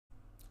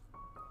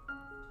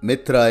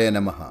Mitraaya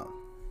namaha.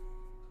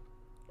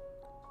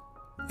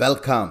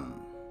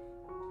 Welcome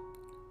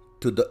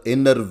to the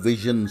Inner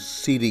Vision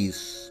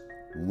Series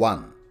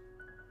 1.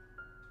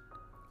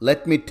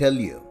 Let me tell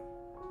you,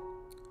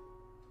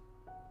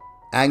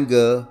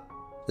 anger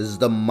is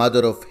the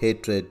mother of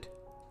hatred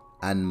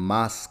and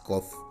mask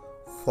of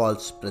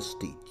false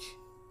prestige.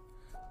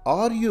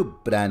 Are you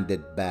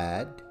branded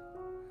bad?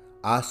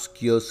 Ask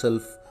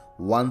yourself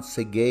once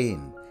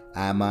again,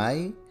 am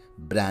I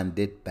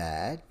branded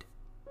bad?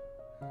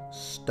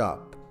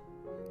 Stop,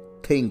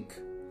 think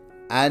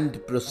and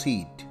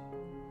proceed.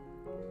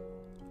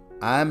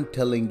 I am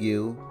telling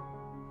you,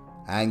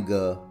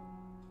 anger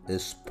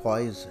is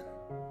poison.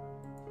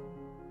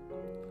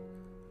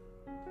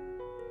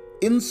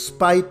 In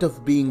spite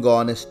of being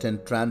honest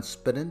and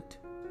transparent,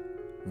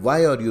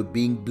 why are you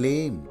being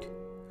blamed?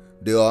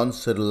 The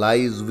answer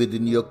lies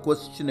within your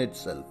question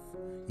itself.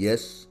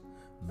 Yes,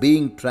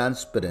 being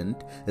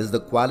transparent is the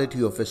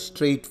quality of a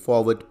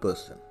straightforward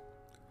person.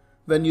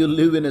 When you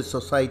live in a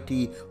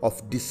society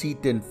of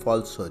deceit and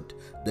falsehood,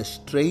 the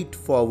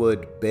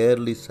straightforward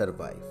barely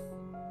survive.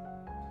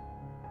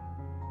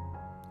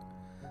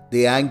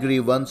 The angry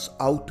ones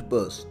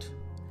outburst.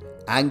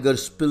 Anger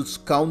spills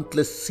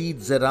countless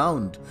seeds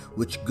around,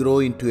 which grow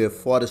into a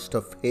forest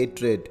of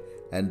hatred,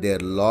 and they are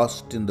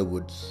lost in the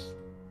woods.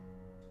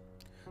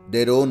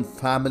 Their own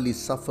family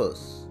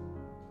suffers.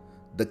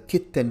 The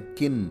kith and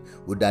kin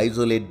would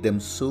isolate them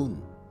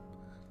soon.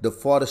 The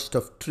forest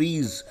of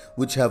trees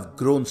which have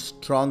grown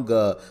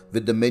stronger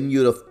with the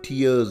manure of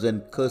tears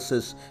and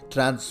curses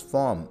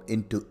transform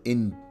into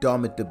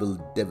indomitable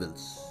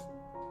devils.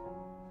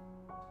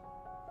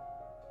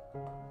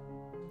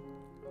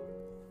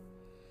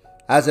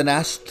 As an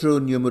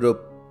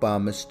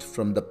astronumeropalmist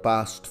from the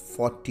past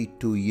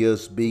 42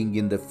 years being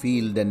in the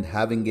field and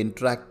having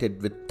interacted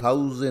with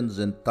thousands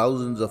and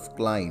thousands of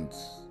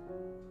clients,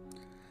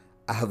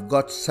 I have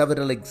got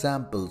several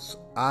examples.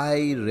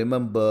 I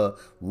remember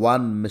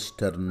one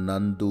Mr.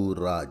 Nandu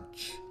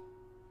Raj.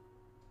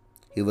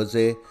 He was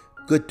a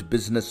good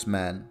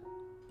businessman,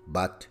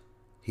 but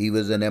he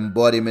was an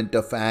embodiment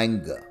of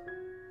anger.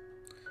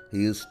 He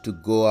used to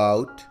go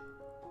out,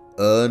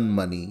 earn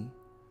money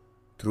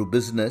through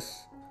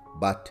business,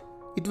 but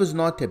it was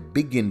not a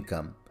big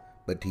income.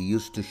 But he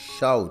used to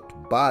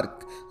shout,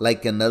 bark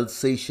like an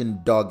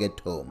Alsatian dog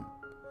at home.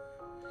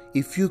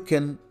 If you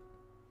can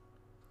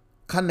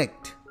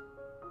connect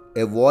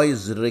a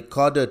voice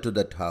recorder to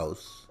that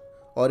house,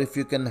 or if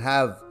you can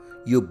have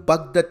you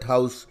bug that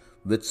house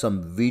with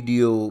some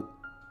video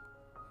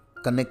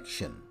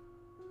connection,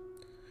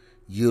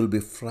 you'll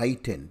be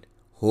frightened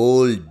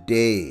whole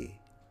day.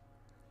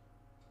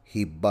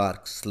 He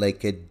barks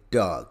like a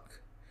dog.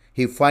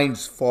 He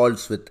finds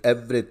faults with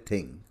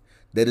everything.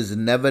 There is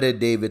never a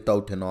day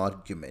without an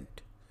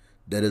argument.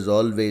 There is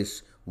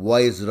always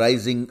voice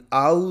rising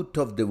out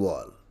of the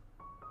wall.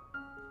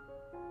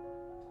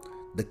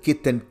 The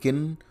kith and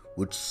kin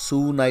would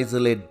soon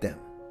isolate them.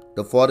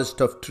 The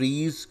forest of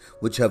trees,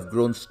 which have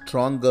grown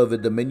stronger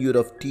with the manure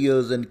of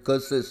tears and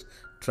curses,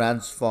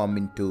 transform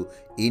into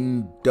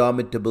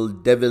indomitable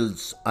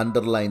devils.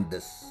 Underline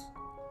this.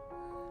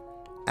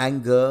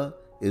 Anger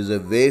is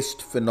a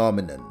waste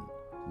phenomenon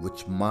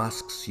which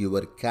masks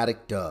your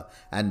character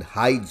and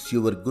hides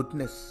your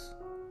goodness.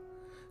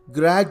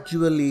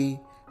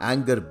 Gradually,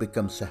 anger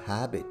becomes a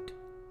habit.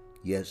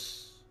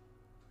 Yes,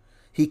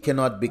 he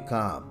cannot be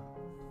calm.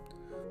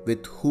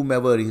 With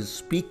whomever he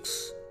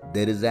speaks,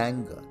 there is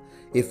anger.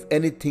 If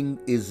anything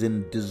is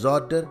in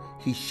disorder,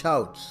 he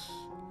shouts.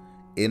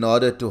 In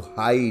order to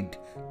hide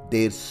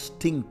their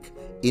stink,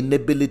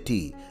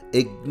 inability,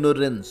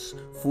 ignorance,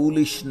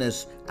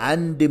 foolishness,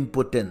 and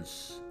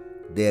impotence,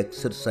 they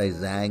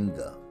exercise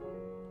anger.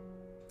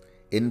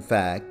 In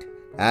fact,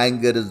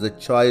 anger is the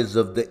choice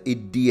of the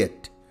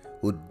idiot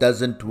who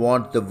doesn't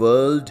want the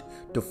world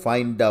to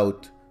find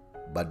out,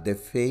 but they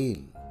fail.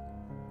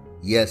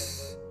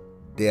 Yes,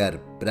 they are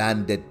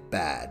branded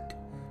bad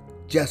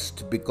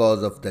just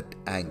because of that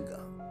anger.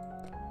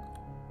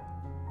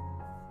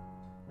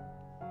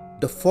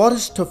 The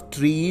forest of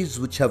trees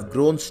which have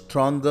grown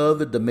stronger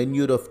with the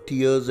manure of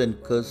tears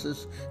and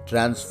curses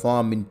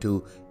transform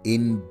into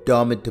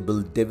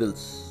indomitable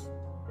devils.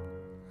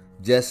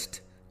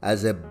 Just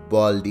as a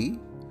baldy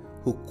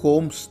who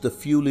combs the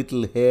few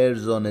little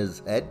hairs on his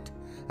head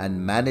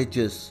and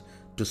manages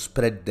to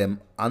spread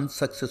them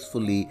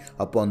unsuccessfully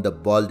upon the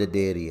balded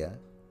area,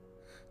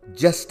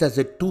 just as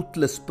a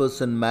toothless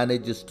person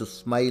manages to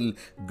smile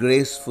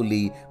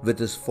gracefully with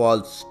his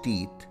false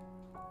teeth,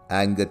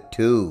 anger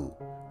too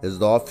is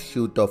the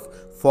offshoot of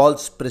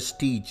false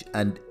prestige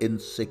and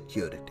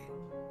insecurity.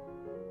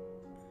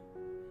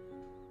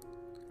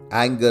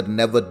 Anger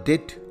never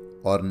did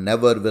or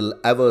never will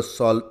ever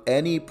solve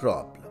any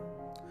problem.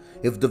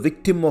 If the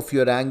victim of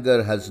your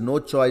anger has no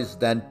choice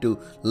than to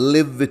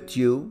live with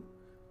you,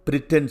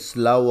 pretends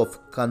love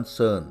of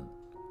concern,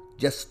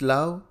 just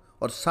love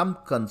or some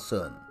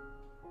concern,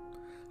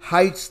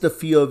 hides the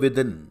fear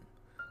within,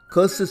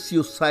 curses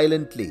you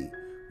silently,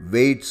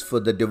 waits for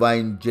the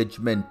divine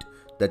judgment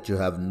that you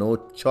have no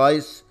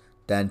choice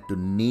than to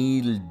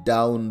kneel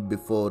down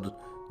before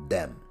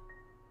them.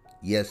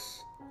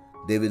 Yes,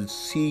 they will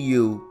see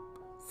you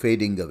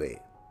fading away.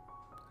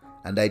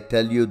 And I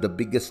tell you, the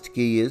biggest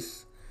key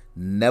is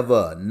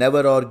never,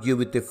 never argue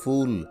with a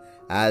fool,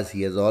 as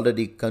he has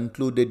already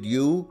concluded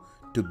you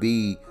to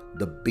be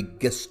the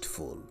biggest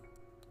fool.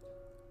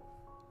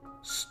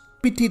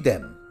 Pity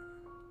them.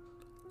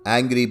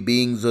 Angry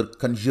beings are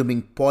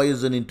consuming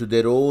poison into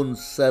their own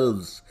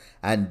selves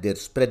and they're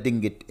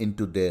spreading it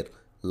into their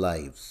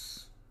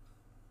lives.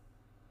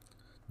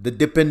 The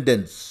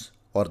dependents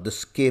or the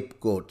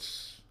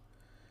scapegoats,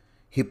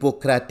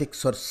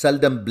 Hippocratics, are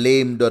seldom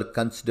blamed or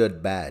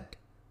considered bad.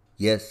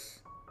 Yes,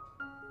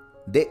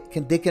 they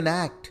can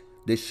act,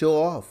 they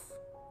show off.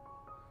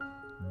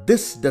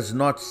 This does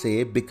not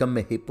say become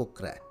a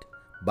hypocrite,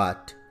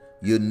 but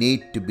you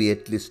need to be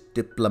at least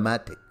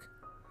diplomatic.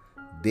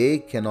 They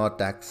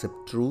cannot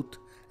accept truth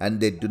and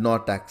they do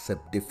not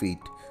accept defeat.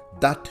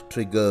 That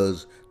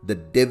triggers the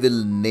devil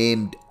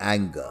named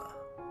anger.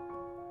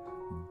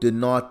 Do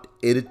not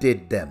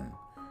irritate them.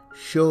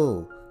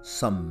 Show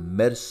some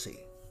mercy.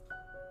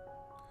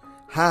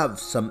 Have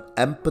some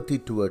empathy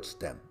towards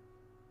them.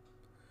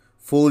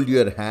 Fold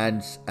your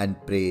hands and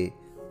pray,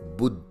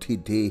 Buddhi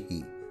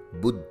Dehi,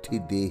 Buddhi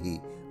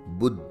Dehi,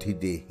 Buddhi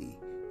Dehi.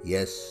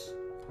 Yes,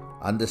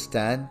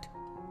 understand?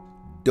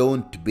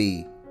 Don't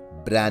be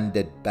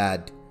branded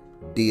bad,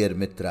 dear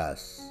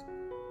Mitras.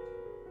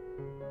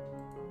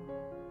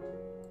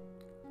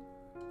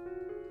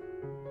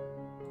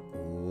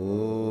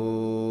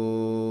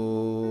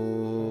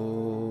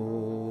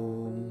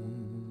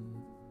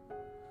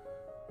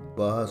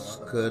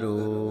 Bhaskaro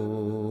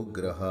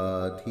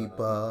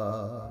grahadhipa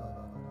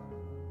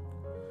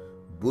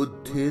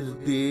buddhir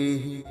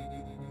dehi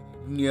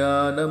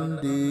jnanam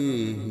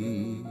dehi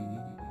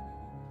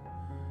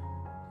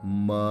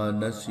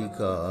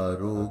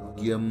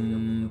manasikarogyam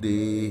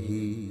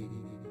dehi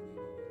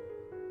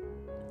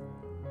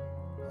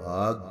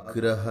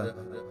agraha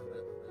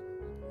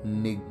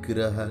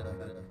nigraha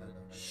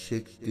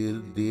shaktir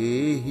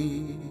dehi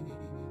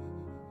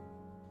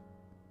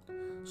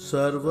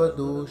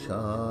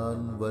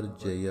sarvadoshan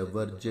varjaya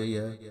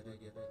varjaya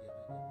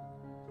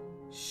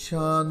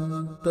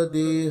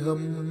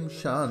shantadeham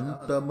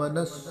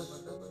shantamanas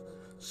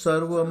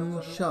sarvam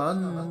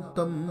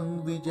shantam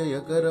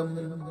vijayakaram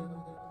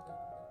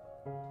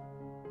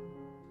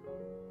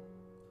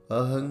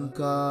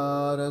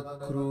ahankara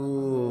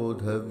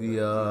krodha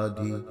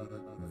vyadhi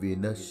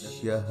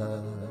vinasyaha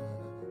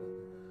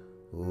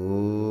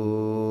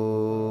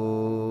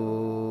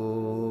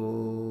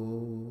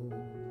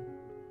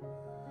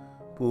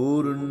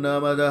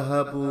Purnamadaha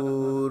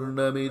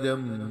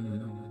Purnamidam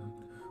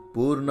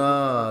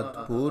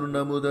Purnat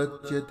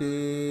Purnamudachyate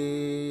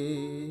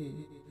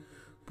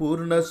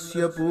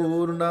Purnasya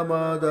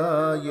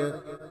Purnamadaya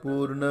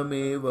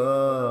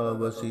Purnameva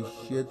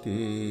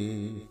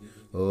Vasishyate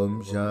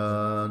Om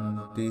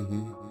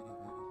Shantihi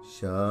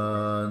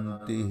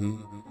Shantihi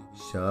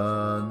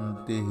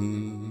Shantihi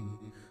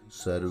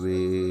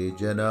Sarve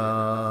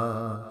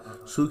Jana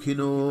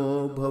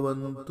Sukhino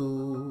Bhavantu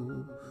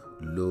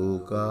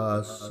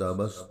Loka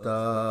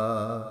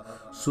samasta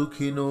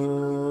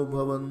sukhino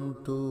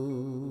bhavantu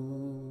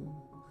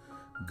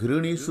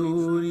Grani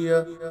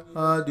Surya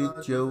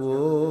Aditya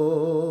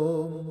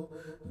Om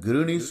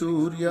Grani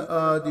Surya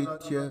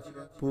Aditya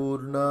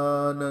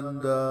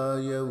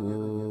Purnanandaya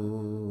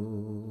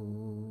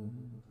Om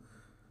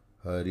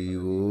Hari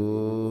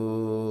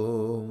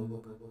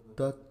Om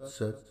Tat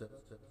Sat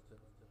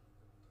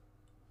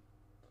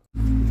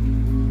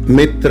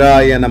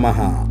Mitraaya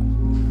namaha.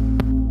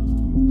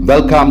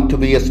 Welcome to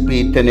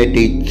VSP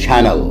Tenneti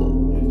channel.